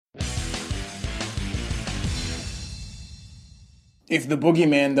If the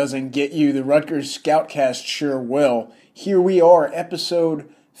boogeyman doesn't get you, the Rutgers Scoutcast sure will. Here we are,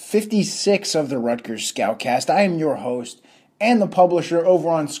 episode 56 of the Rutgers Scoutcast. I am your host and the publisher over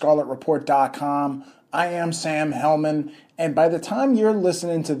on ScarletReport.com. I am Sam Hellman, and by the time you're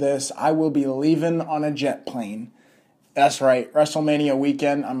listening to this, I will be leaving on a jet plane. That's right, WrestleMania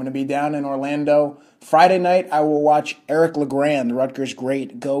weekend. I'm going to be down in Orlando. Friday night, I will watch Eric LeGrand, the Rutgers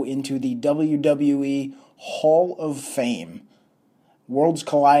great, go into the WWE Hall of Fame. Worlds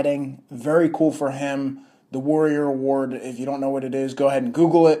colliding, very cool for him. The Warrior Award, if you don't know what it is, go ahead and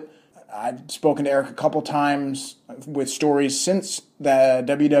Google it. I've spoken to Eric a couple times with stories since the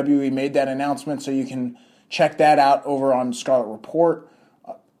WWE made that announcement, so you can check that out over on Scarlet Report.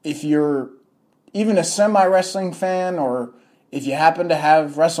 If you're even a semi-wrestling fan, or if you happen to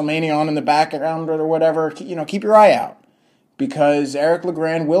have WrestleMania on in the background or whatever, keep your eye out, because Eric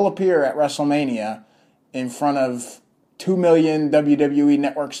LeGrand will appear at WrestleMania in front of 2 million WWE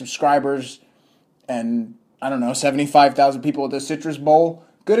Network subscribers and, 75,000 people at the Citrus Bowl.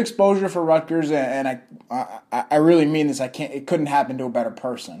 Good exposure for Rutgers, and I really mean this. It couldn't happen to a better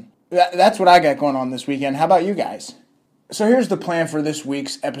person. That's what I got going on this weekend. How about you guys? So here's the plan for this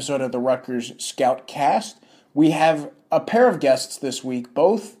week's episode of the Rutgers Scoutcast. We have a pair of guests this week.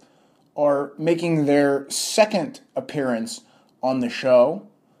 Both are making their second appearance on the show.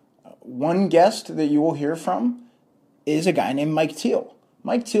 One guest that you will hear from is a guy named Mike Teel.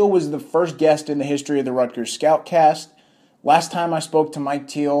 Mike Teel was the first guest in the history of the Rutgers Scoutcast. Last time I spoke to Mike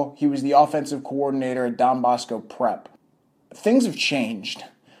Teel, he was the offensive coordinator at Don Bosco Prep. Things have changed.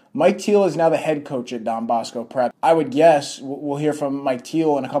 Mike Teel is now the head coach at Don Bosco Prep. I would guess, we'll hear from Mike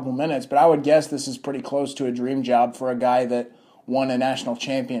Teel in a couple minutes, but I would guess this is pretty close to a dream job for a guy that won a national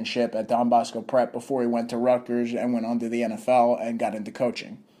championship at Don Bosco Prep before he went to Rutgers and went on to the NFL and got into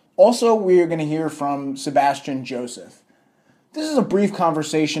coaching. Also, we are going to hear from Sebastian Joseph. This is a brief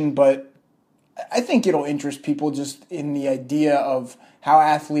conversation, but I think it'll interest people just in the idea of how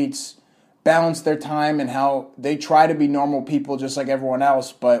athletes balance their time and how they try to be normal people just like everyone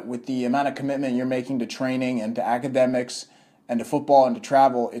else, but with the amount of commitment you're making to training and to academics and to football and to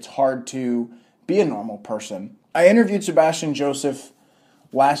travel, it's hard to be a normal person. I interviewed Sebastian Joseph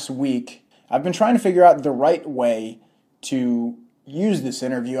last week. I've been trying to figure out the right way to use this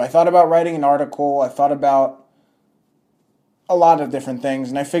interview. I thought about writing an article. I thought about a lot of different things,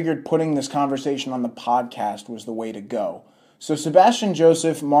 and I figured putting this conversation on the podcast was the way to go. So Sebastian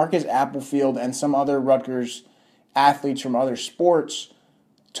Joseph, Marcus Applefield, and some other Rutgers athletes from other sports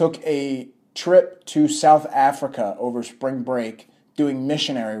took a trip to South Africa over spring break doing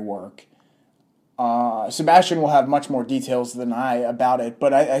missionary work. Sebastian will have much more details than I about it,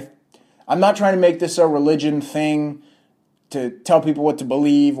 but I'm not trying to make this a religion thing to tell people what to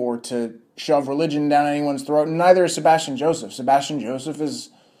believe or to shove religion down anyone's throat. Neither is Sebastian Joseph. Sebastian Joseph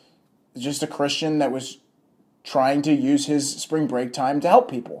is just a Christian that was trying to use his spring break time to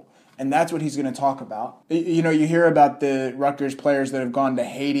help people. And that's what he's going to talk about. You hear about the Rutgers players that have gone to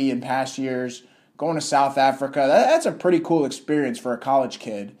Haiti in past years, going to South Africa. That's a pretty cool experience for a college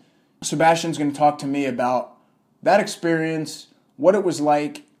kid. Sebastian's going to talk to me about that experience, what it was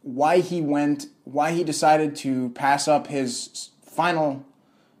like, why he went, why he decided to pass up his final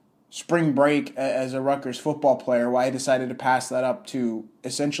spring break as a Rutgers football player, why he decided to pass that up to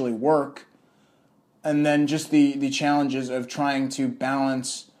essentially work, and then just the challenges of trying to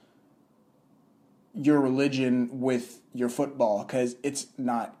balance your religion with your football, because it's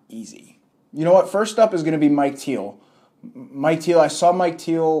not easy. You know what? First up is going to be Mike Teel. I saw Mike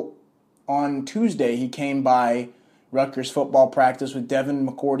Teel on Tuesday. He came by Rutgers football practice with Devin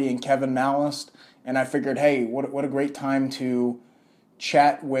McCourty and Kevin Mallist, and I figured, hey, what a great time to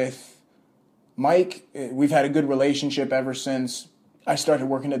chat with Mike. We've had a good relationship ever since I started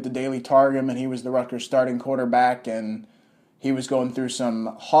working at the Daily Targum, and he was the Rutgers starting quarterback, and he was going through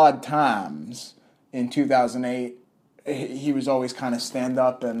some hard times in 2008. He was always kind of stand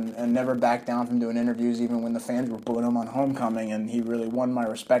up and never back down from doing interviews, even when the fans were booing him on homecoming, and he really won my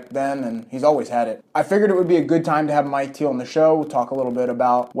respect then, and he's always had it. I figured it would be a good time to have Mike Teel on the show. We'll talk a little bit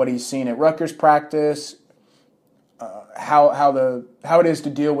about what he's seen at Rutgers practice, how it is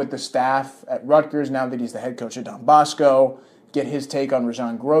to deal with the staff at Rutgers now that he's the head coach at Don Bosco, get his take on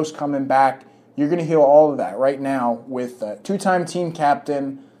Rajon Gross coming back. You're going to hear all of that right now with two-time team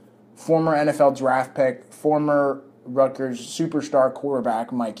captain, former NFL draft pick, former Rutgers superstar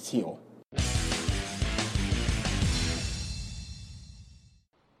quarterback Mike Teel.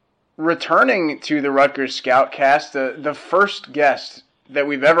 Returning to the Rutgers Scoutcast, the first guest that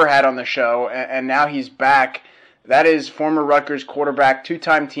we've ever had on the show, and now he's back. That is former Rutgers quarterback,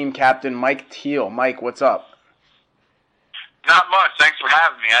 two-time team captain Mike Teel. Mike, what's up? Not much. Thanks for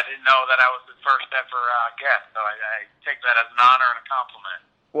having me. I didn't know that I was the first ever guest, so I take that as an honor and a compliment.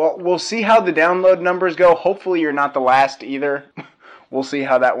 Well, we'll see how the download numbers go. Hopefully you're not the last either. We'll see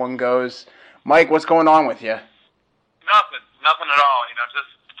how that one goes. Mike, what's going on with you? Nothing at all.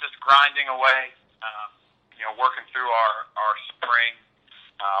 Just grinding away. Working through our spring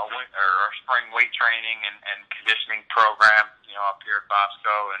our spring weight training and conditioning program. Up here at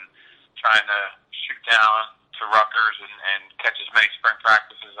Bosco, and trying to shoot down to Rutgers and catch as many spring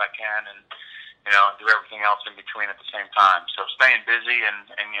practices as I can, and do everything else in between at the same time. So staying busy and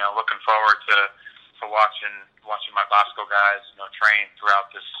looking forward to watching my Bosco guys train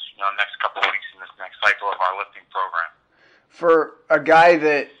throughout this next couple of weeks in this next cycle of our lifting program. For a guy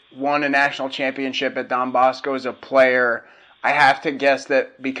that won a national championship at Don Bosco as a player, I have to guess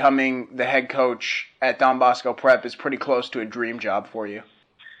that becoming the head coach at Don Bosco Prep is pretty close to a dream job for you.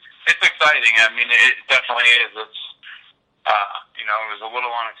 It's exciting. I mean, it definitely is. It's it was a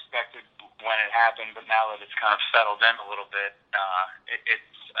little unexpected when it happened, but now that it's kind of settled in a little bit,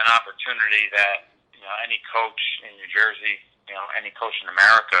 it's an opportunity that any coach in New Jersey, any coach in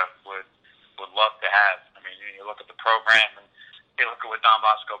America would love to have. I mean, you look at the program and you look at what Don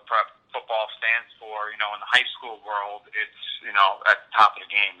Bosco Prep football stands for. In the high school world, it's at the top of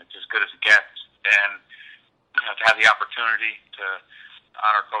the game. It's as good as it gets, and to have the opportunity to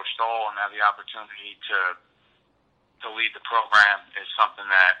honor Coach Stoll and have the opportunity to lead the program is something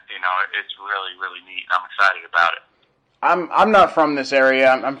that it's really, really neat, and I'm excited about it. I'm not from this area.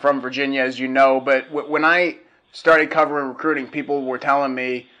 I'm from Virginia, as you know, but when I started covering recruiting, people were telling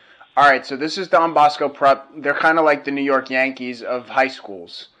me, all right, so this is Don Bosco Prep. They're kind of like the New York Yankees of high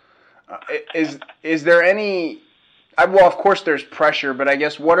schools. Is there any well, of course there's pressure, but I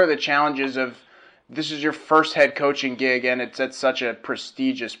guess what are the challenges of this is your first head coaching gig and it's at such a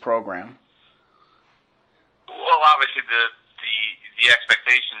prestigious program? Well, obviously the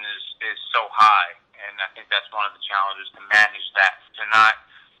expectation is so high, and I think that's one of the challenges, to manage that, to not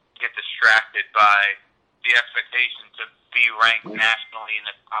get distracted by the expectation to be ranked nationally in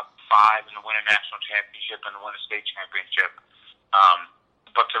the top 5 and to win a national championship and to win a state championship,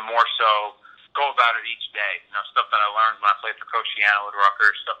 but to more so go about it each day. Stuff that I learned when I played for Coach Shiano at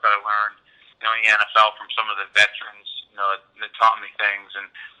Rutgers, stuff that I learned in the NFL from some of the veterans that taught me things,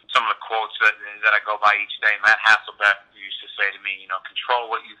 and some of the quotes that I go by each day. Matt Hasselbeck used to say to me, control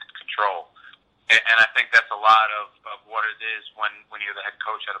what you can control. And I think that's a lot of what it is when you're the head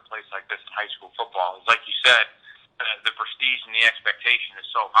coach at a place like this in high school football. It's like you said, the prestige and the expectation is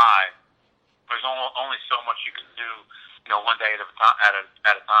so high. There's only so much you can do, one day at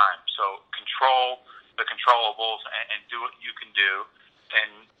a time. So control the controllables and do what you can do,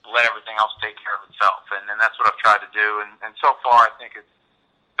 and let everything else take care of itself. And that's what I've tried to do. And so far, I think it's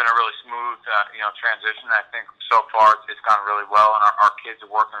been a really smooth, transition. I think so far it's gone really well, and our kids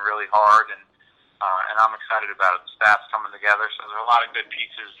are working really hard, and I'm excited about it. The staff's coming together, so there's a lot of good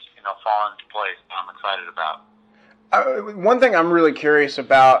pieces, falling into place that I'm excited about. One thing I'm really curious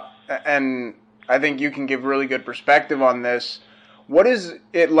about, and I think you can give really good perspective on this, what is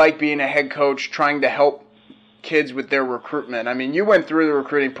it like being a head coach trying to help kids with their recruitment? I mean, you went through the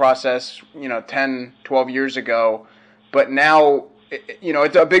recruiting process, 10, 12 years ago, but now,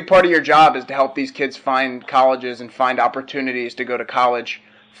 it's a big part of your job is to help these kids find colleges and find opportunities to go to college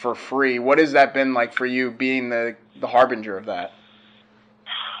for free. What has that been like for you, being the harbinger of that?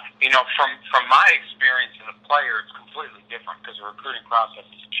 From my experience as a player, it's completely different because the recruiting process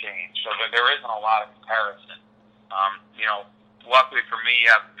has changed. So there isn't a lot of comparison. Luckily for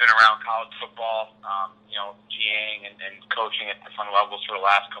me, I've been around college football, GAing and coaching at different levels for the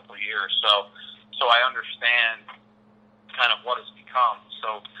last couple of years. So I understand kind of what it's become.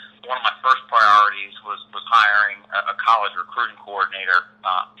 So one of my first priorities was hiring a college recruiting coordinator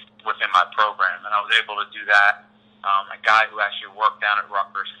within my program, and I was able to do that. A guy who actually worked down at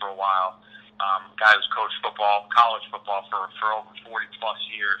Rutgers for a while, a guy who's coached college football for over 40 plus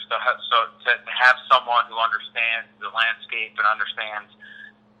years. So to have someone who understands the landscape and understands,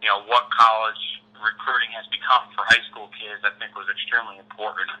 what college recruiting has become for high school kids, I think was extremely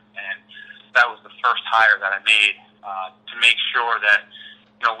important. And that was the first hire that I made to make sure that,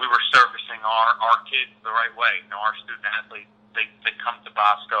 we were servicing our kids the right way. Our student athletes, they come to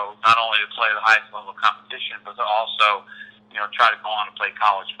Bosco not only to play the highest level of competition, but to also, try to go on to play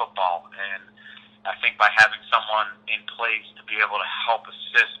college football. And I think by having someone in place to be able to help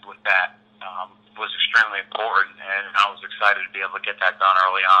assist with that was extremely important, and I was excited to be able to get that done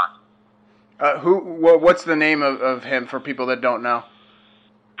early on. What's the name of him for people that don't know?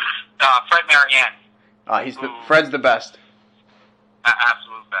 Fred Mariani. Fred's the best.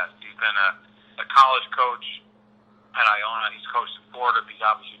 Absolute best. He's been a college coach at Iona. He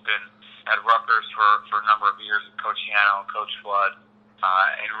Schiano and Coach Flood,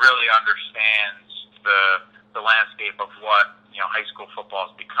 and really understands the landscape of what high school football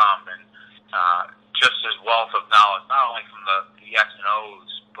has become, and just his wealth of knowledge, not only from the X and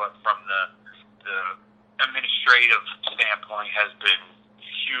O's, but from the administrative standpoint, has been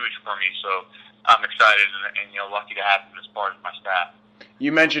huge for me. So I'm excited and lucky to have him as part of my staff.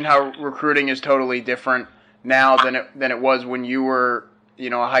 You mentioned how recruiting is totally different now than it was when you were a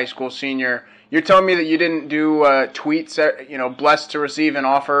high school senior. You're telling me that you didn't do tweets, blessed to receive an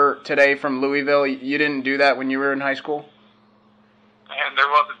offer today from Louisville. You didn't do that when you were in high school? And there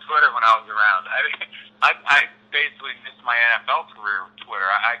wasn't Twitter when I was around. I basically missed my NFL career with Twitter.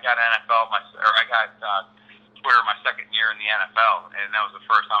 I got Twitter my second year in the NFL, and that was the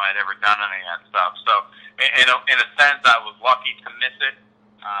first time I'd ever done any of that stuff. So, in a sense, I was lucky to miss it,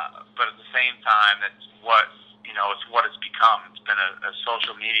 but at the same time, it's what it's become. It's been a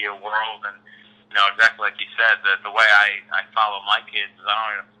social media world, and exactly like you said, the way I follow my kids is I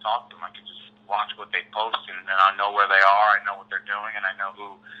don't even have to talk to them. I can just watch what they post, and I know where they are, I know what they're doing, and I know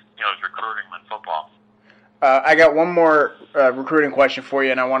who is recruiting them in football. I got one more recruiting question for you,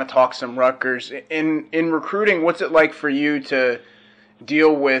 and I want to talk some Rutgers. In recruiting, what's it like for you to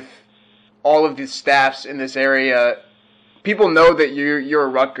deal with all of the staffs in this area? People know that you're a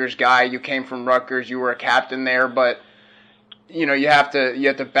Rutgers guy. You came from Rutgers. You were a captain there, but you have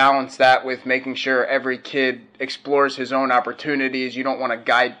to balance that with making sure every kid explores his own opportunities. You don't want to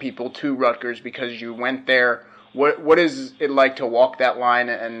guide people to Rutgers because you went there. What is it like to walk that line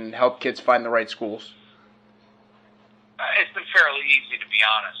and help kids find the right schools? It's been fairly easy, to be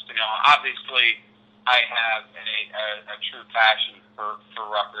honest. Obviously, I have a true passion for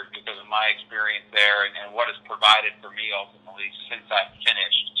Rutgers because of my experience there and what it's provided for me ultimately since I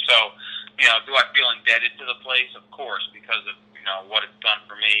finished. So, do I feel indebted to the place? Of course, because of what it's done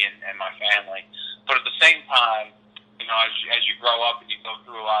for me and my family. But at the same time, as you grow up and you go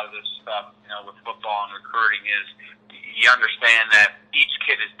through a lot of this stuff, with football and recruiting, is you understand that each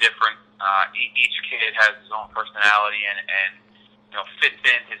kid is different. Each kid has his own personality and fits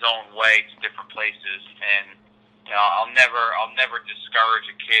in his own way to different places. And I'll never discourage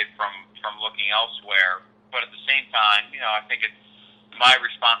a kid from looking elsewhere. But at the same time, I think it's my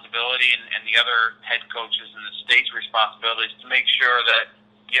responsibility and the other head coaches in the state's responsibility is to make sure that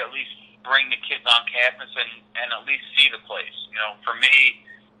you at least bring the kids on campus and at least see the place. For me,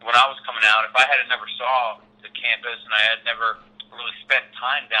 when I was coming out, if I had never saw the campus and I had never really spent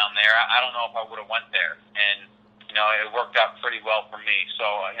time down there, I don't know if I would have went there. And it worked out pretty well for me. So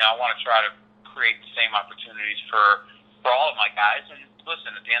I want to try to create the same opportunities for all of my guys. And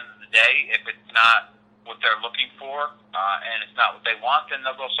listen, at the end of the day, if it's not what they're looking for and it's not what they want, then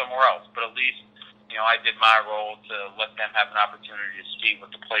they'll go somewhere else. But at least I did my role to let them have an opportunity to see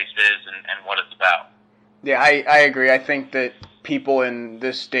what the place is and what it's about. Yeah, I agree. I think that people in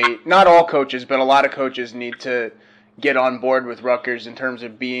this state, not all coaches, but a lot of coaches need to get on board with Rutgers in terms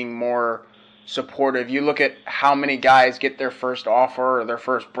of being more supportive. You look at how many guys get their first offer or their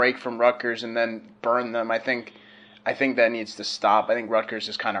first break from Rutgers and then burn them. I think that needs to stop. I think Rutgers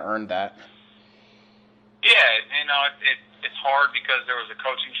has kind of earned that. Yeah, it's hard because there was a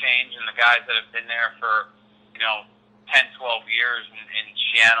coaching change and the guys that have been there for 10, 12 years in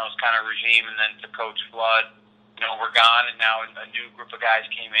Schiano's kind of regime, and then to Coach Flood, we're gone, and now a new group of guys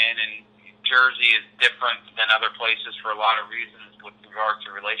came in, and Jersey is different than other places for a lot of reasons with regard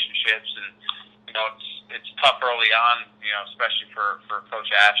to relationships, and it's tough early on, especially for Coach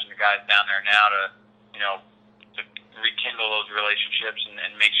Ash and the guys down there now to rekindle those relationships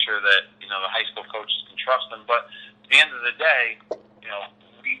and make sure that the high school coaches can trust them. But at the end of the day,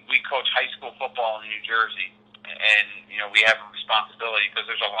 we coach high school football in New Jersey, and we have a responsibility because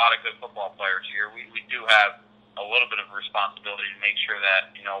there's a lot of good football players here. We do have a little bit of a responsibility to make sure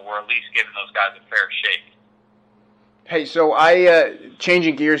that we're at least giving those guys a fair shake. Hey, so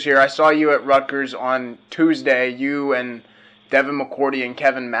changing gears here, I saw you at Rutgers on Tuesday. You and Devin McCourty and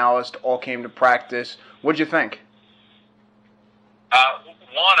Kevin Mallist all came to practice. What'd you think?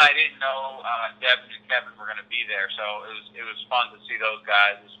 One, I didn't know Devin and Kevin were going to be there, so it was fun to see those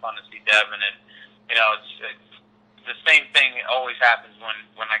guys. It was fun to see Devin, and it's the same thing always happens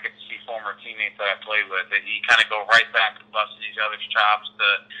when I get to see former teammates that I played with. That you kind of go right back to busting each other's chops to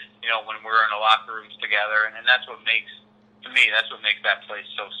when we're in the locker rooms together, and that's what makes that place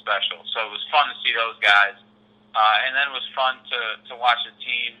so special. So it was fun to see those guys, and then it was fun to watch the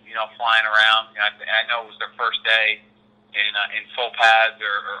team flying around. I know it was their first day in full pads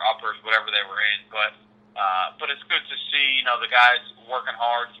or uppers, whatever they were in, but it's good to see the guys working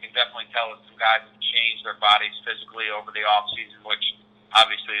hard. You can definitely tell that some guys have changed their bodies physically over the off season, which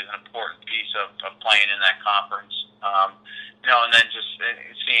obviously is an important piece of playing in that conference. And then just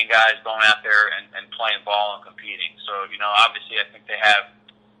seeing guys going out there and playing ball and competing. So, obviously I think they have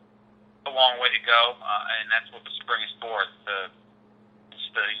a long way to go, and that's what the spring is for, to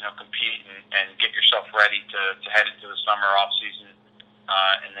compete and get yourself ready to head into the summer off season,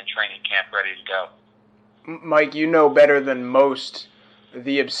 and then training camp ready to go. Mike, you know better than most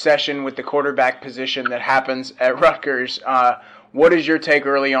the obsession with the quarterback position that happens at Rutgers. What is your take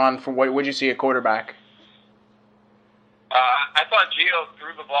early on for what would you see at quarterback? I thought Gio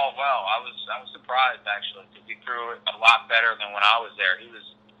threw the ball well. I was surprised actually because he threw it a lot better than when I was there. He was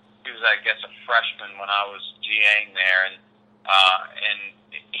I guess a freshman when I was GAing there, and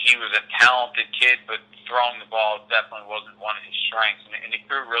he was a talented kid, but throwing the ball definitely wasn't one of his strengths. And he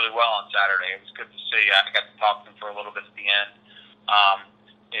threw really well on Saturday. It was good to see. I got to talk to him for a little bit at the end.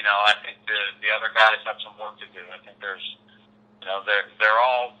 I think the other guys have some work to do. I think there's, they're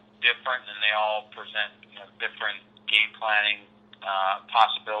all different and they all present different game planning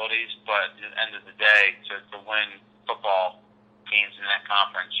possibilities. But at the end of the day, to win football games in that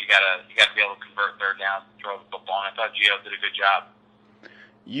conference, you gotta be able to convert third downs and throw the football. And I thought Gio did a good job.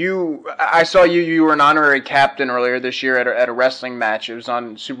 I saw you were an honorary captain earlier this year at a wrestling match. It was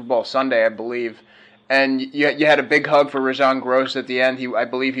on Super Bowl Sunday, I believe. And you had a big hug for Rajon Gross at the end. I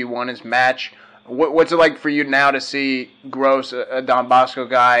believe he won his match. What's it like for you now to see Gross, a Don Bosco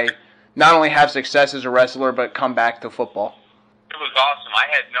guy, not only have success as a wrestler, but come back to football? It was awesome. I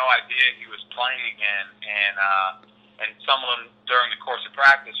had no idea he was playing again. And someone during the course of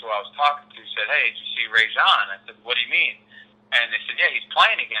practice who I was talking to said, "Hey, did you see Rajon?" I said, "What do you mean?" And they said, "Yeah, he's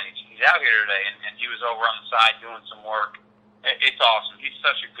playing again. He's out here today." And he was over on the side doing some work. It's awesome. He's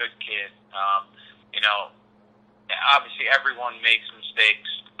such a good kid. Obviously everyone makes mistakes,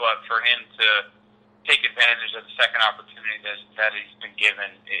 but for him to take advantage of the second opportunity that he's been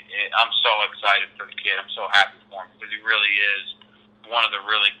given, I'm so excited for the kid. I'm so happy for him because he really is one of the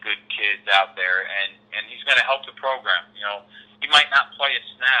really good kids out there, and he's going to help the program. He might not play a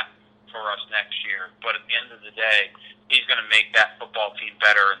snap for us next year, but at the end of the day, he's going to make that football team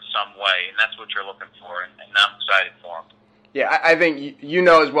better in some way, and that's what you're looking for, and I'm excited for him. Yeah, I think you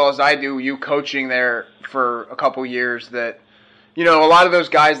know as well as I do, you coaching there for a couple years, that a lot of those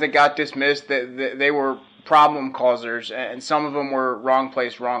guys that got dismissed, that they were problem causers, and some of them were wrong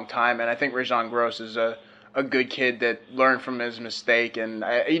place, wrong time. And I think Rajon Gross is a good kid that learned from his mistake, and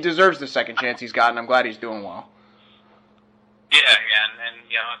he deserves the second chance he's gotten. I'm glad he's doing well. Yeah, and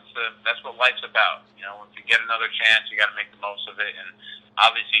that's what life's about. If you get another chance, you got to make the most of it. And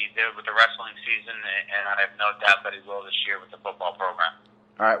obviously, he did it with the wrestling season, and I have no doubt that he will this year with the football program.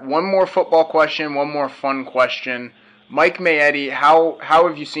 All right, one more football question, one more fun question. Mike Maietti, how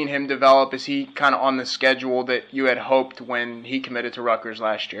have you seen him develop? Is he kind of on the schedule that you had hoped when he committed to Rutgers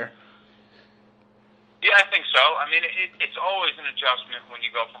last year? Yeah, I think so. I mean, it's always an adjustment when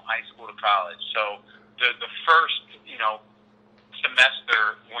you go from high school to college. So the first,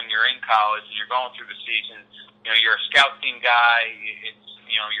 semester when you're in college and you're going through the season, you're a scout team guy.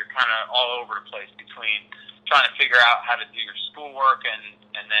 You're kind of all over the place between trying to figure out how to do your schoolwork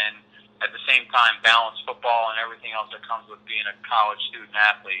and then at the same time balance football and everything else that comes with being a college student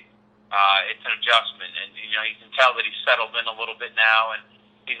athlete. It's an adjustment, and you can tell that he's settled in a little bit now, and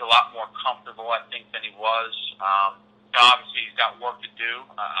he's a lot more comfortable, I think, than he was. Obviously, he's got work to do,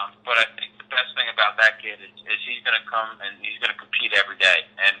 but I think the best thing about that kid is he's going to come and he's going to compete every day.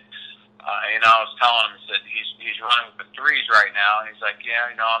 And I was telling him, I said he's running with the threes right now, and he's like,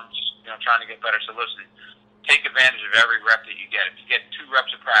 I'm just trying to get better. So listen, take advantage of every rep that you get. If you get 2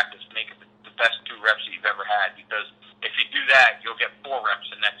 reps of practice, make it the best 2 reps that you've ever had, because if you do that, you'll get 4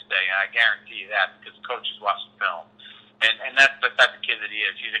 reps the next day, and I guarantee you that because the coaches watch the film. And that's the type of kid that he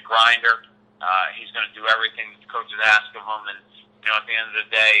is. He's a grinder. He's going to do everything the coaches ask of him, and at the end of the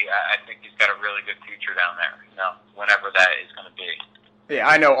day, I think he's got a really good future down there. Whenever that is going to be. Yeah,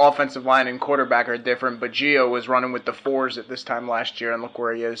 I know offensive line and quarterback are different, but Gio was running with the 4s at this time last year, and look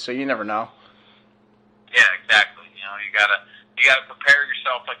where he is. So you never know. Yeah, exactly. You gotta prepare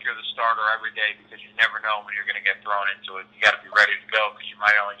yourself like you're the starter every day, because you never know when you're going to get thrown into it. You got to be ready to go because you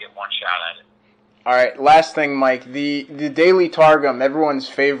might only get one shot at it. All right, last thing, Mike. The Daily Targum, everyone's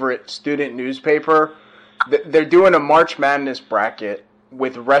favorite student newspaper, they're doing a March Madness bracket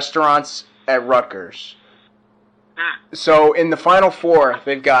with restaurants at Rutgers. So in the Final Four,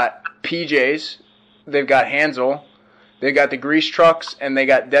 they've got PJ's, they've got Hansel, they've got the Grease Trucks, and they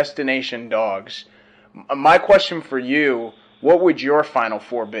got Destination Dogs. My question for you, what would your Final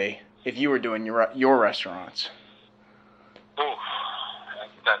Four be if you were doing your restaurants? Ooh,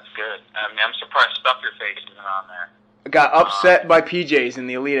 that's good. I mean, I'm surprised Stuff Your Face isn't on there. Got upset by PJ's in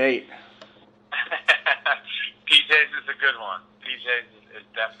the Elite Eight. PJ's is a good one. PJ's is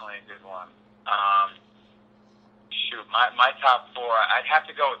definitely a good one. My top four, I'd have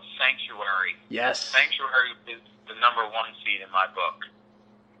to go with Sanctuary. Yes. Sanctuary is the number one seed in my book.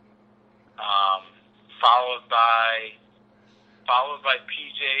 Followed by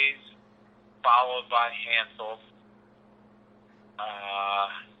PJ's, followed by Hansel.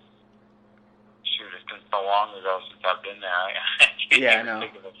 It's been so long ago since I've been there. I can't even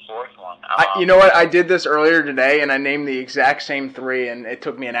think of the fourth one. You know what? I did this earlier today, and I named the exact same three, and it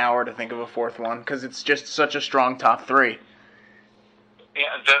took me an hour to think of a fourth one because it's just such a strong top three. Yeah,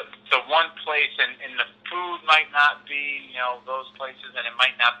 the one place, and the food might not be, those places, and it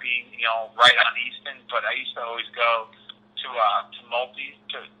might not be, right on Easton, but I used to always go to Tumulty's,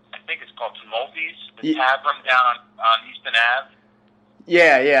 I think it's called Tumulty's, the tavern down on Easton Ave.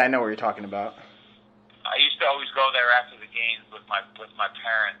 Yeah, I know what you're talking about. I used to always go there after the games with my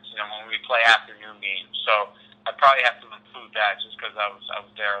parents, when we play afternoon games. So I'd probably have to include that just because I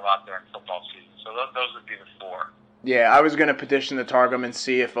was there a lot during football season. So those would be the four. Yeah, I was going to petition the Targum and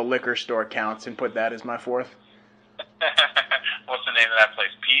see if a liquor store counts and put that as my fourth. What's the name of that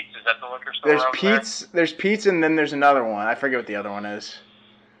place? Pete's? Is that the liquor store? There's Pete's, and then there's another one. I forget what the other one is.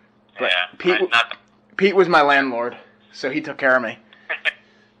 But yeah, Pete was my landlord, so he took care of me.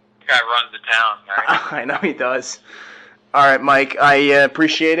 Guy runs the town, right? I know he does. All right, Mike, I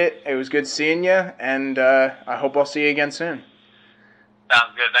appreciate it. It was good seeing you, and I hope I'll see you again soon.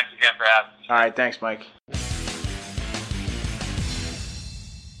 Sounds good. Thanks again for having me. All right, thanks, Mike.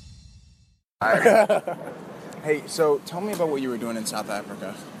 All right. Hey, so tell me about what you were doing in South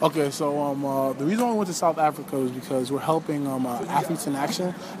Africa. Okay, so the reason why we went to South Africa is because we're helping Athletes in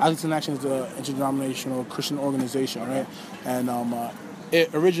Action. Athletes in Action is the interdenominational Christian organization, right? And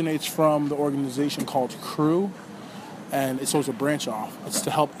it originates from the organization called Crew, and it's a branch off. It's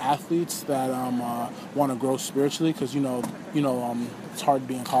to help athletes that want to grow spiritually, because it's hard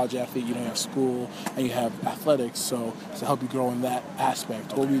being a college athlete. You have school and you have athletics, so it's to help you grow in that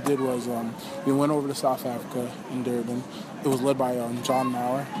aspect. What we did was we went over to South Africa in Durban. It was led by John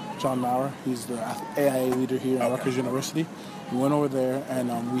Maurer. John Maurer, he's the AIA leader here at Rutgers University. We went over there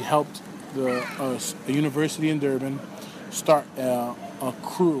and we helped a university in Durban start a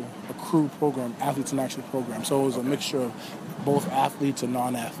crew program, Athletes in Action program. So it was a mixture of both athletes and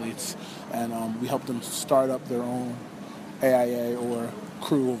non-athletes, and we helped them start up their own AIA or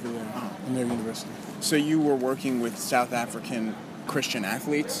crew over there in their university. So you were working with South African Christian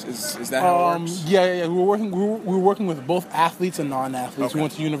athletes? Is that how it works? Yeah. We were working with both athletes and non-athletes. Okay. We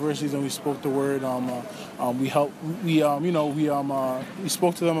went to universities and we spoke the word. We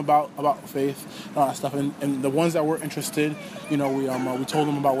spoke to them about faith and all that stuff. And the ones that were interested, we told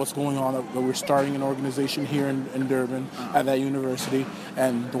them about what's going on. That we're starting an organization here in Durban at that university.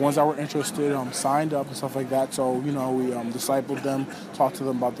 And the ones that were interested signed up and stuff like that. So we discipled them, talked to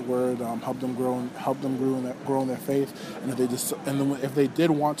them about the word, helped them grow in their faith. And if they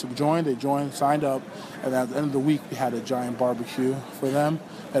did want to join, they joined, signed up, and at the end of the week we had a giant barbecue for them.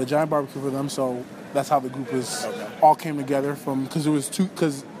 So that's how the group all came together because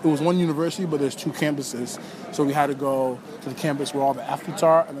it was one university, but there's two campuses. So we had to go to the campus where all the athletes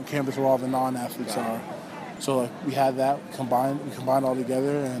are and the campus where all the non-athletes are. So we had that combined all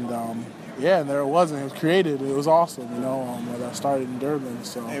together, and and there it was, and it was created. It was awesome, that started in Durban.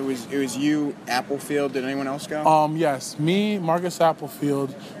 So it was you, Applefield. Did anyone else go? Yes, me, Marcus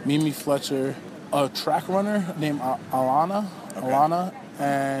Applefield, Mimi Fletcher, a track runner named Alana,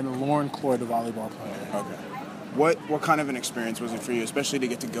 and Lauren Cloyd, a volleyball player. Okay. What kind of an experience was it for you, especially to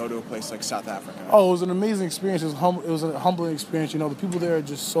get to go to a place like South Africa? Oh, it was an amazing experience. It was a humbling experience. The people there are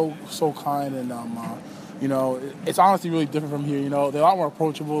just so kind, and it's honestly really different from here. They're a lot more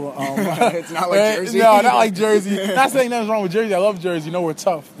approachable. It's not like Jersey. No, not like Jersey. Not saying nothing's wrong with Jersey. I love Jersey. We're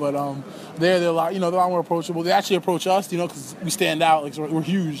tough, but they're a lot. They're a lot more approachable. They actually approach us, because we stand out. Like, so we're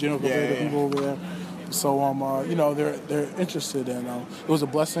huge, compared to people over there. So they're interested, and it was a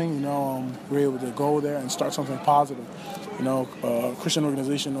blessing. We were able to go there and start something positive. Christian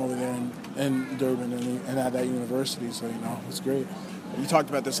organization over there in Durban and at that university. So it's great. You talked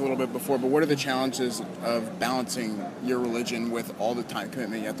about this a little bit before, but what are the challenges of balancing your religion with all the time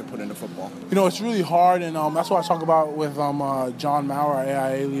commitment you have to put into football? It's really hard, and that's what I talk about with John Maurer, our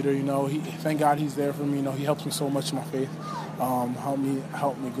AIA leader. Thank God he's there for me. He helps me so much in my faith, help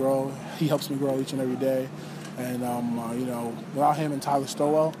me grow. He helps me grow each and every day, and without him and Tyler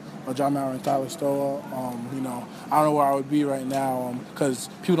Stowell, John Maurer and Tyler Stoa. I don't know where I would be right now because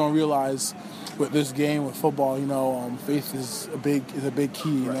people don't realize with this game, with football, faith is a big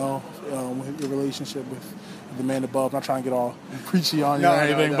key, with your relationship with the man above. Not trying to get all preachy on you or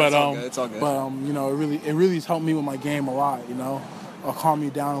anything, but it's all good. But it really has helped me with my game a lot. Calm me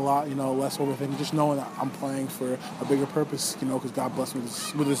down a lot. Less overthinking. Just knowing that I'm playing for a bigger purpose. Because God blessed me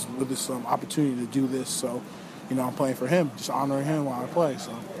with this opportunity to do this. So, I'm playing for Him, just honoring Him while I play.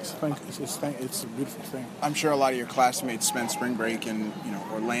 So it's a beautiful thing. I'm sure a lot of your classmates spent spring break in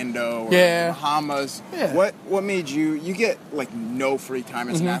Orlando or Bahamas. Yeah. What made you get like no free time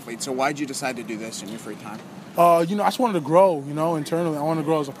as an athlete? So why'd you decide to do this in your free time? I just wanted to grow. Internally, I want to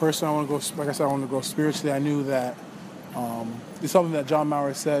grow as a person. I want to grow. Like I said, I want to grow spiritually. I knew that. It's something that John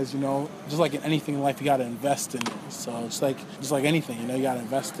Maurer says, just like in anything in life, you got to invest in it. So it's just like anything, you got to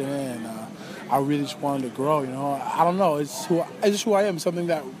invest in it. And I really just wanted to grow. I don't know. It's just who I am. Something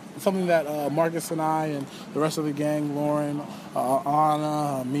that Marcus and I and the rest of the gang, Lauren,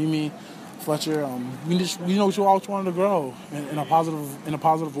 Anna, Mimi, Fletcher, we always wanted to grow in a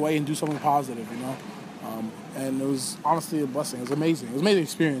positive way and do something positive. And it was honestly a blessing. It was amazing. It was an amazing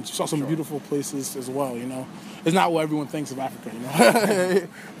experience. We saw some beautiful places as well. It's not what everyone thinks of Africa.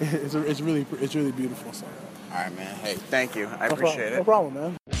 It's really beautiful. So. All right, man. Hey, thank you. I appreciate it. No problem,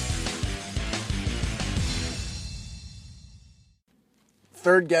 man.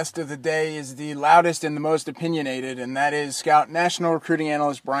 Third guest of the day is the loudest and the most opinionated, and that is Scout National Recruiting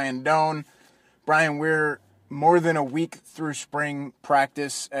Analyst Brian Doan. Brian, we're more than a week through spring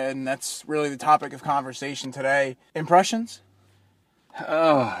practice, and that's really the topic of conversation today. Impressions?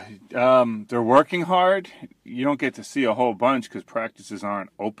 They're working hard. You don't get to see a whole bunch because practices aren't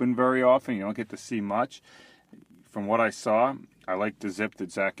open very often. You don't get to see much. From what I saw, I liked the zip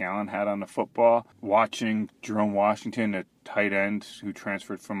that Zach Allen had on the football. Watching Jerome Washington, a tight end who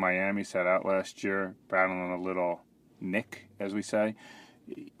transferred from Miami, sat out last year, battling a little nick, as we say.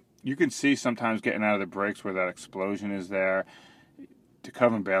 You can see sometimes getting out of the breaks where that explosion is there.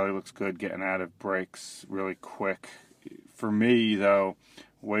 DeCoven Bailey looks good getting out of breaks really quick. For me, though,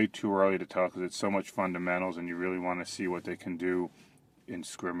 way too early to tell because it's so much fundamentals and you really want to see what they can do in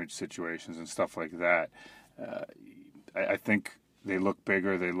scrimmage situations and stuff like that. I think they look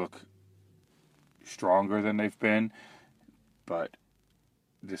bigger, they look stronger than they've been, but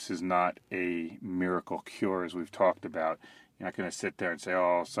this is not a miracle cure as we've talked about. You're not going to sit there and say,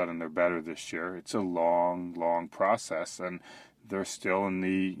 all of a sudden they're better this year. It's a long, long process, and they're still in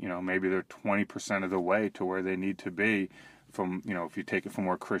the, maybe they're 20% of the way to where they need to be from, if you take it from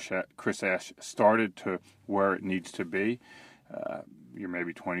where Chris Ash started to where it needs to be, you're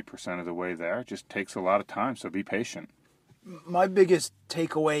maybe 20% of the way there. It just takes a lot of time, so be patient. My biggest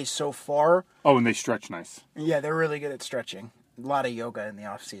takeaway so far... Oh, and they stretch nice. Yeah, they're really good at stretching. A lot of yoga in the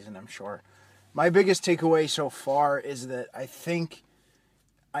off season, I'm sure. My biggest takeaway so far is that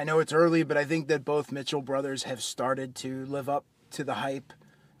I know it's early, but I think that both Mitchell brothers have started to live up to the hype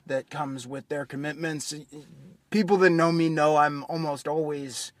that comes with their commitments. People that know me know I'm almost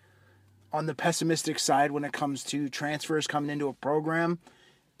always on the pessimistic side when it comes to transfers coming into a program.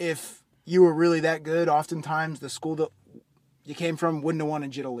 If you were really that good, oftentimes the school that you came from wouldn't have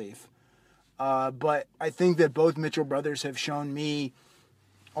wanted you to leave. But I think that both Mitchell brothers have shown me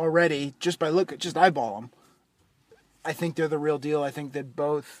already, just eyeball them, I think they're the real deal. I think that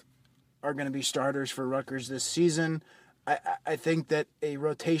both are going to be starters for Rutgers this season. I think that a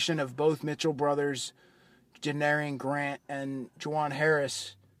rotation of both Mitchell brothers, Janarian Grant and Juwan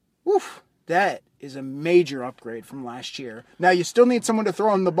Harris, that is a major upgrade from last year. Now, you still need someone to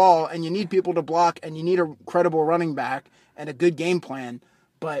throw him the ball, and you need people to block, and you need a credible running back and a good game plan.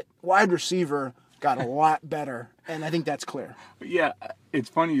 But wide receiver got a lot better, and I think that's clear. Yeah, it's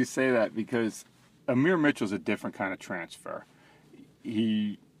funny you say that because Amir Mitchell's a different kind of transfer.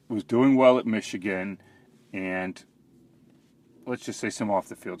 He was doing well at Michigan, and let's just say some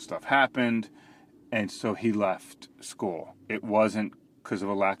off-the-field stuff happened, and so he left school. It wasn't because of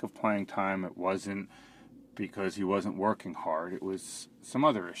a lack of playing time. It wasn't because he wasn't working hard. It was some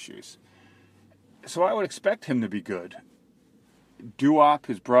other issues. So I would expect him to be good. Duop,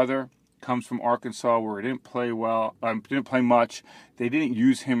 his brother, comes from Arkansas where he didn't play much. They didn't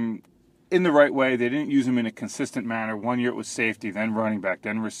use him in the right way. They didn't use him in a consistent manner. 1 year it was safety, then running back,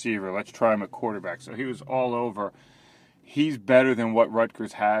 then receiver. Let's try him at quarterback. So he was all over. He's better than what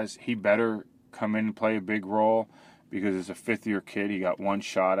Rutgers has. He better come in and play a big role because as a fifth-year kid, he got one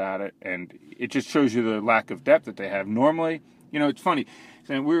shot at it. And it just shows you the lack of depth that they have. Normally, it's funny.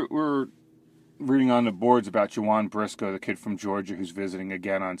 We're reading on the boards about Juwan Briscoe, the kid from Georgia who's visiting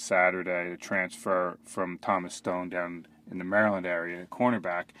again on Saturday, the transfer from Thomas Stone down in the Maryland area,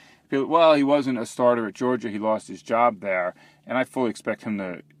 cornerback. Well, he wasn't a starter at Georgia. He lost his job there. And I fully expect him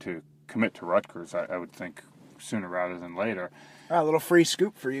to commit to Rutgers, I would think, sooner rather than later. A little free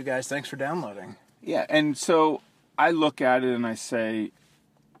scoop for you guys. Thanks for downloading. Yeah, and so I look at it and I say,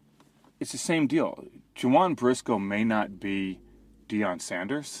 it's the same deal. Jawan Briscoe may not be Deion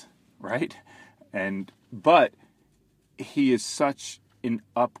Sanders, right? But he is such an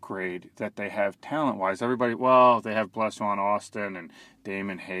upgrade that they have talent-wise. Everybody, they have Blessuan Austin and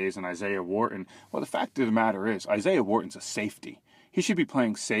Damon Hayes and Isaiah Wharton. Well, the fact of the matter is, Isaiah Wharton's a safety. He should be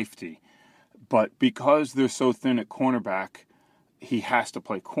playing safety. But because they're so thin at cornerback, he has to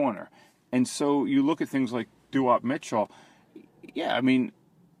play corner. And so you look at things like Dewop Mitchell. Yeah, I mean,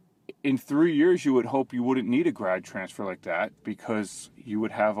 in 3 years you would hope you wouldn't need a grad transfer like that because you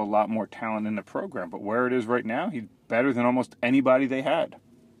would have a lot more talent in the program. But where it is right now, he's better than almost anybody they had.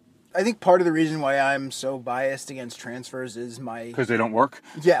 I think part of the reason why I'm so biased against transfers is because they don't work?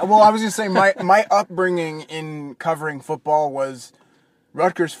 Yeah, well, I was going to say my upbringing in covering football was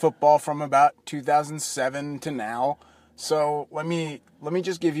Rutgers football from about 2007 to now. So let me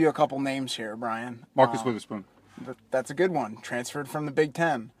just give you a couple names here, Brian. Marcus Witherspoon. That's a good one. Transferred from the Big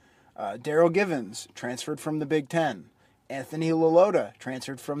Ten. Daryl Givens, transferred from the Big Ten. Anthony Lalota,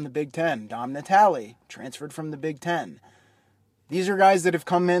 transferred from the Big Ten. Dom Natale, transferred from the Big Ten. These are guys that have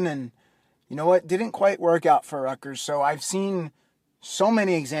come in and, you know what, didn't quite work out for Rutgers. So I've seen so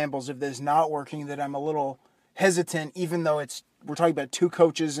many examples of this not working that I'm a little hesitant, even though we're talking about two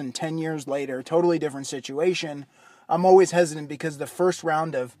coaches and 10 years later, totally different situation. I'm always hesitant because the first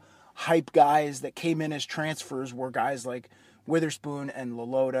round of hype guys that came in as transfers were guys like Witherspoon and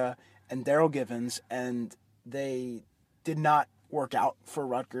Lalota and Daryl Givens, and they did not work out for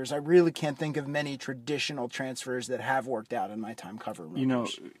Rutgers. I really can't think of many traditional transfers that have worked out in my time covering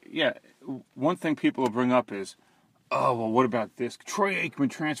Rutgers. One thing people will bring up is, what about this? Troy Aikman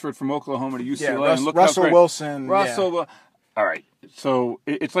transferred from Oklahoma to UCLA. Yeah, Russell Wilson. All right, so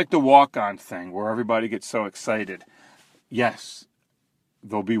it's like the walk-on thing where everybody gets so excited. Yes,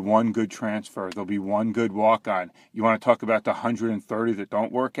 there'll be one good transfer. There'll be one good walk-on. You want to talk about the 130 that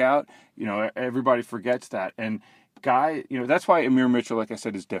don't work out? Everybody forgets that. And that's why Amir Mitchell, like I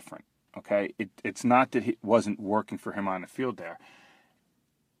said, is different. Okay, it's not that it wasn't working for him on the field there.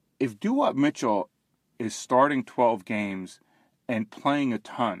 If Dewop Mitchell is starting 12 games and playing a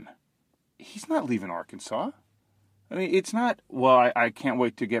ton, he's not leaving Arkansas. I mean, it's not, I can't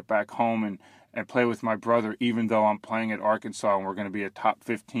wait to get back home and play with my brother, even though I'm playing at Arkansas and we're going to be a top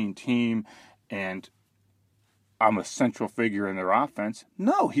 15 team and I'm a central figure in their offense.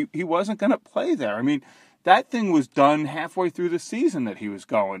 No, he wasn't going to play there. I mean, that thing was done halfway through the season that he was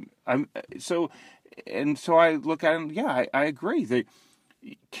going. So I look at him, I agree.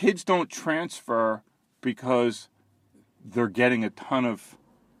 Kids don't transfer because they're getting a ton of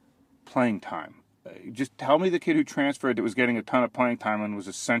playing time. Just tell me the kid who transferred that was getting a ton of playing time and was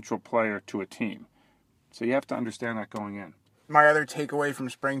a central player to a team. So you have to understand that going in. My other takeaway from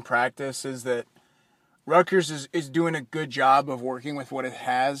spring practice is that Rutgers is doing a good job of working with what it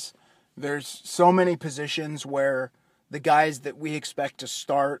has. There's so many positions where the guys that we expect to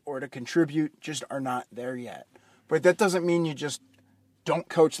start or to contribute just are not there yet. But that doesn't mean you just don't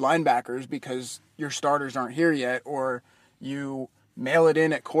coach linebackers because your starters aren't here yet, or you mail it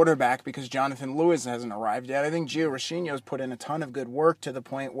in at quarterback because Jonathan Lewis hasn't arrived yet. I think Gio Roscigno's put in a ton of good work to the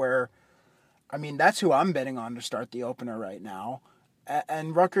point where, that's who I'm betting on to start the opener right now.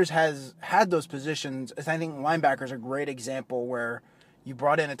 And Rutgers has had those positions. I think linebacker's a great example where you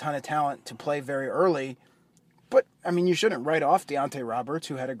brought in a ton of talent to play very early. But, you shouldn't write off Deontay Roberts,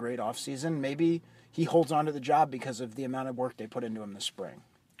 who had a great offseason. Maybe he holds on to the job because of the amount of work they put into him this spring.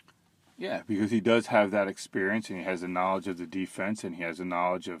 Yeah, because he does have that experience and he has a knowledge of the defense and he has a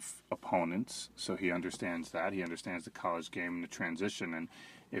knowledge of opponents. So he understands that. He understands the college game and the transition. And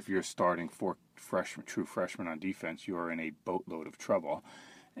if you're starting four true freshmen on defense, you are in a boatload of trouble.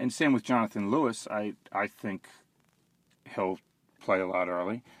 And same with Jonathan Lewis. I think he'll play a lot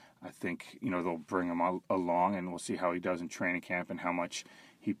early. I think, they'll bring him along and we'll see how he does in training camp and how much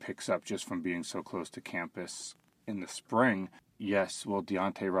he picks up just from being so close to campus in the spring. Yes, will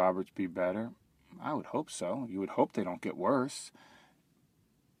Deontay Roberts be better? I would hope so. You would hope they don't get worse.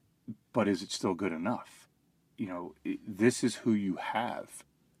 But is it still good enough? This is who you have.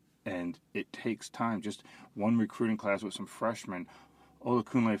 And it takes time. Just one recruiting class with some freshmen.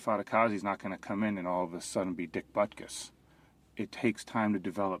 Olakunle Fadakazi is not going to come in and all of a sudden be Dick Butkus. It takes time to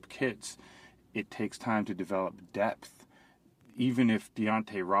develop kids. It takes time to develop depth. Even if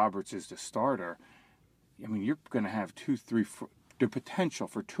Deontay Roberts is the starter, you're going to have the potential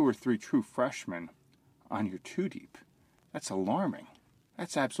for 2 or 3 true freshmen on your 2 deep. That's alarming.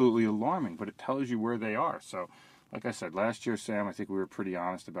 That's absolutely alarming, but it tells you where they are. So, like I said, last year, Sam, I think we were pretty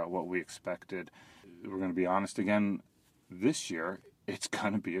honest about what we expected. We're going to be honest again this year. It's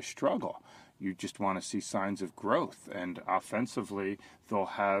going to be a struggle. You just want to see signs of growth. And offensively, they'll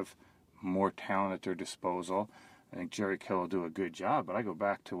have more talent at their disposal. I think Jerry Kill will do a good job, but I go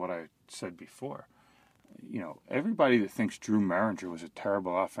back to what I said before. Everybody that thinks Drew Mehringer was a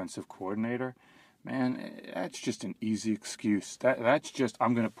terrible offensive coordinator, man, that's just an easy excuse. That's just,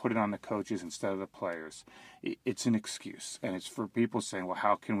 I'm going to put it on the coaches instead of the players. It's an excuse. And it's for people saying, well,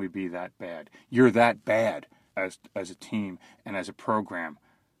 how can we be that bad? You're that bad as a team and as a program.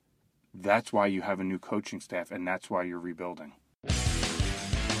 That's why you have a new coaching staff, and that's why you're rebuilding.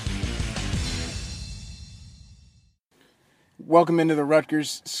 Welcome into the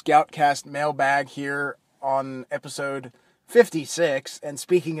Rutgers Scoutcast mailbag here on episode 56. And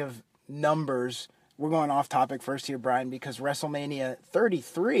speaking of numbers, we're going off topic first here, Brian, because WrestleMania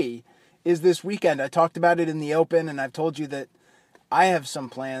 33 is this weekend. I talked about it in the open, and I've told you that I have some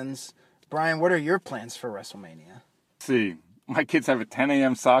plans. Brian, what are your plans for WrestleMania? See, my kids have a 10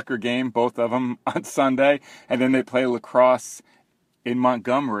 a.m. soccer game, both of them, on Sunday, and then they play lacrosse in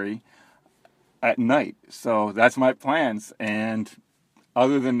Montgomery at night. So that's my plans. And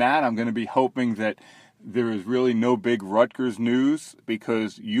other than that, I'm going to be hoping that there is really no big Rutgers news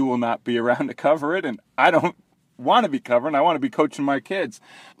because you will not be around to cover it. And I don't want to be covering. I want to be coaching my kids.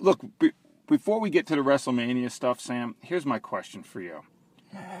 Look, before we get to the WrestleMania stuff, Sam, here's my question for you.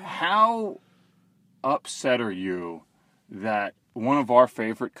 How upset are you that one of our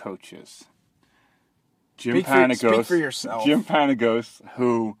favorite coaches, Speak for yourself. Jim Panagos,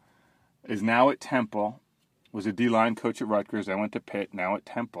 who is now at Temple, was a D-line coach at Rutgers, I went to Pitt, now at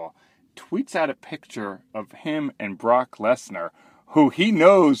Temple, tweets out a picture of him and Brock Lesnar, who he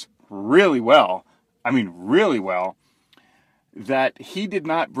knows really well, that he did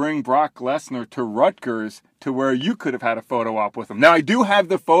not bring Brock Lesnar to Rutgers to where you could have had a photo op with him. Now, I do have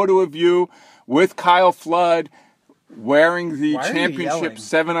the photo of you with Kyle Flood wearing the championship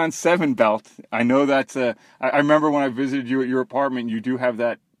 7-on-7 belt. I know that's I remember when I visited you at your apartment, you do have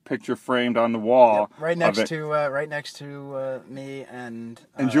that picture framed on the wall. Yep, right next to me and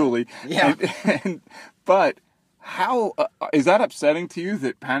Julie. Yeah. But how is that upsetting to you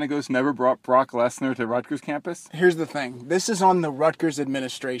that Panagos never brought Brock Lesnar to Rutgers campus? Here's the thing. This is on the Rutgers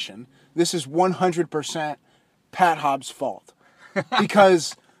administration. This is 100% Pat Hobbs' fault.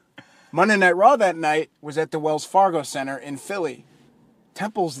 Because Monday Night Raw that night was at the Wells Fargo Center in Philly.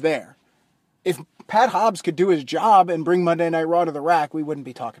 Temple's there. If Pat Hobbs could do his job and bring Monday Night Raw to the rack, we wouldn't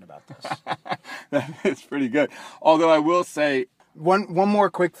be talking about this. That is pretty good. Although I will say... One more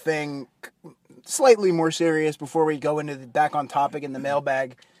quick thing, slightly more serious before we go into the back on topic in the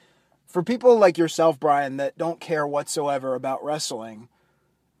mailbag. For people like yourself, Brian, that don't care whatsoever about wrestling,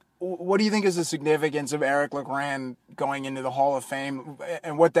 what do you think is the significance of Eric LeGrand going into the Hall of Fame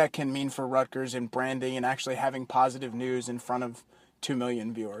and what that can mean for Rutgers and branding and actually having positive news in front of 2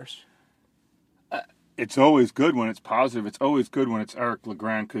 million viewers? It's always good when it's positive. It's always good when it's Eric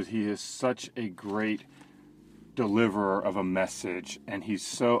LeGrand because he is such a great deliverer of a message. And he's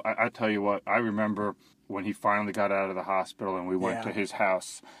so, I tell you what, I remember when he finally got out of the hospital and we went to his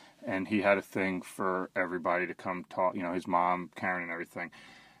house and he had a thing for everybody to come talk, his mom, Karen and everything.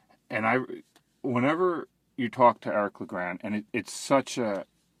 And whenever you talk to Eric LeGrand, and it's such a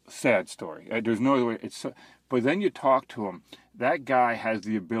sad story. There's no other way. But then you talk to him. That guy has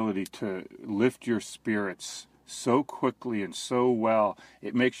the ability to lift your spirits so quickly and so well.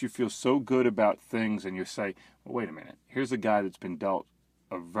 It makes you feel so good about things, and you say, well, wait a minute. Here's a guy that's been dealt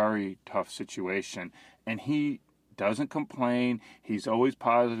a very tough situation, and he doesn't complain. He's always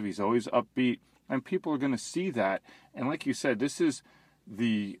positive. He's always upbeat, and people are going to see that. And like you said, this is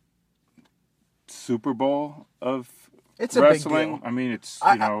the Super Bowl of it's wrestling. A big deal. I mean, it's,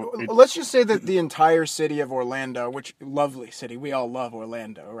 let's just say that the entire city of Orlando, which, lovely city, we all love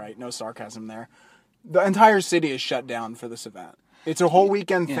Orlando, right? No sarcasm there. The entire city is shut down for this event. It's a whole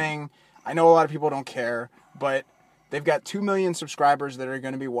weekend thing. I know a lot of people don't care, but they've got 2 million subscribers that are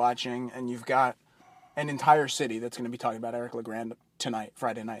going to be watching, and you've got an entire city that's going to be talking about Eric LeGrand tonight,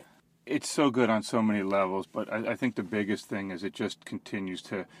 Friday night. It's so good on so many levels, but I think the biggest thing is it just continues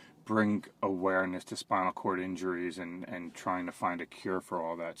to bring awareness to spinal cord injuries and trying to find a cure for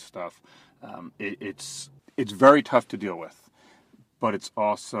all that stuff. It's very tough to deal with, but it's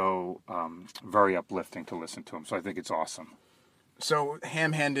also very uplifting to listen to him. So I think it's awesome. So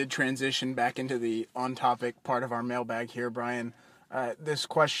ham-handed transition back into the on-topic part of our mailbag here, Brian. This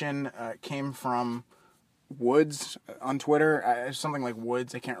question came from Woods on Twitter. Something like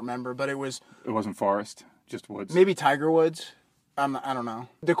Woods, I can't remember, but it wasn't Forrest, just Woods. Maybe Tiger Woods. I don't know.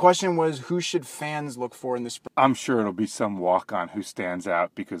 The question was, who should fans look for in the spring? I'm sure it'll be some walk-on who stands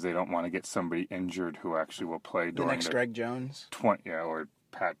out because they don't want to get somebody injured who actually will play during the next Greg Jones. Or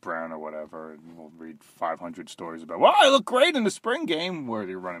Pat Brown or whatever. And we'll read 500 stories about, well, I look great in the spring game where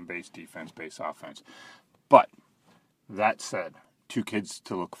they're running base defense, base offense. But that said, 2 kids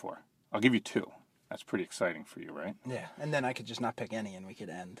to look for. I'll give you 2. That's pretty exciting for you, right? Yeah, and then I could just not pick any and we could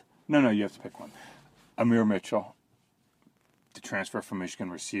end. No, you have to pick one. Amir Mitchell, the transfer from Michigan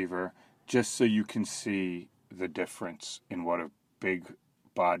receiver, just so you can see the difference in what a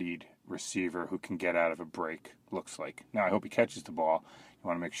big-bodied receiver who can get out of a break looks like. Now, I hope he catches the ball. You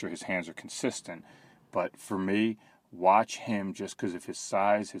want to make sure his hands are consistent. But for me, watch him just because of his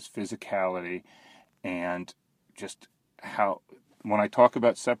size, his physicality, and just how, when I talk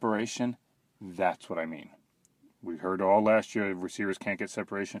about separation, that's what I mean. We heard all last year receivers can't get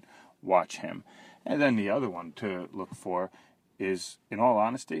separation. Watch him. And then the other one to look for is, in all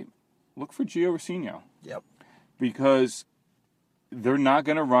honesty, look for Gio Rossino. Yep. Because they're not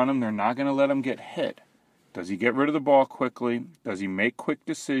going to run him. They're not going to let him get hit. Does he get rid of the ball quickly? Does he make quick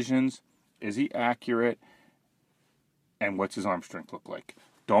decisions? Is he accurate? And what's his arm strength look like?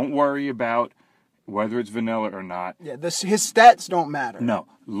 Don't worry about whether it's vanilla or not. Yeah, his stats don't matter. No.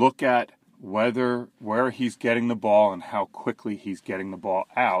 Look at where he's getting the ball and how quickly he's getting the ball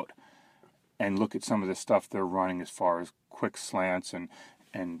out. And look at some of the stuff they're running as far as quick slants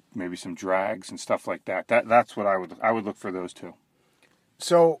and maybe some drags and stuff like that. That's what I would look for those 2.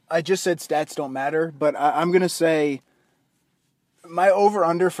 So I just said stats don't matter, but I'm going to say my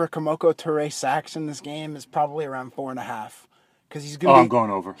over-under for Kamoko Toure sacks in this game is probably around 4.5. Because he's going to I'm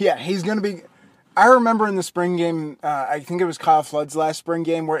going over. Yeah, he's going to be... I remember in the spring game, I think it was Kyle Flood's last spring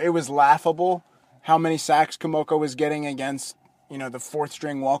game, where it was laughable how many sacks Kamoko was getting against, the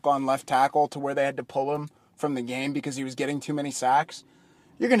 4th-string walk-on left tackle to where they had to pull him from the game because he was getting too many sacks.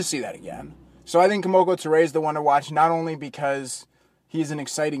 You're going to see that again. So I think Kamoko Toure is the one to watch, not only because he's an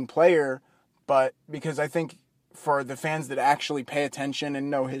exciting player, but because I think for the fans that actually pay attention and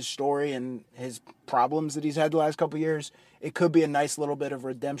know his story and his problems that he's had the last couple of years, it could be a nice little bit of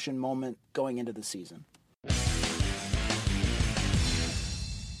redemption moment going into the season.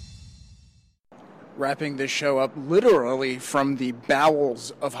 Wrapping this show up literally from the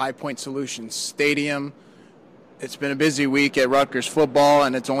bowels of High Point Solutions Stadium. It's been a busy week at Rutgers football,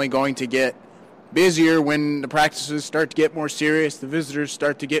 and it's only going to get busier when the practices start to get more serious, the visitors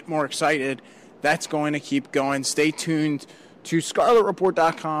start to get more excited. That's going to keep going. Stay tuned to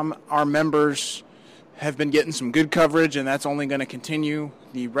ScarletReport.com. Our members have been getting some good coverage, and that's only going to continue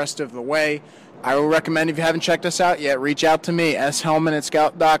the rest of the way. I will recommend, if you haven't checked us out yet, reach out to me,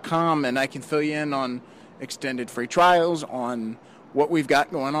 shellman@scout.com, and I can fill you in on extended free trials, on what we've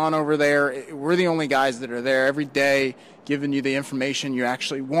got going on over there. We're the only guys that are there every day giving you the information you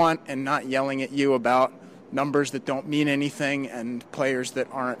actually want and not yelling at you about numbers that don't mean anything and players that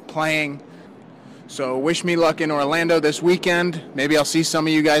aren't playing. So wish me luck in Orlando this weekend. Maybe I'll see some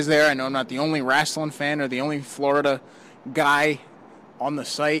of you guys there. I know I'm not the only wrestling fan or the only Florida guy on the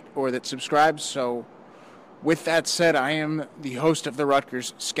site or that subscribes. So with that said, I am the host of the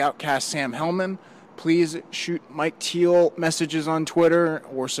Rutgers Scoutcast, Sam Hellman. Please shoot Mike Teel messages on Twitter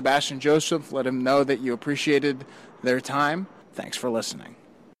or Sebastian Joseph. Let him know that you appreciated their time. Thanks for listening.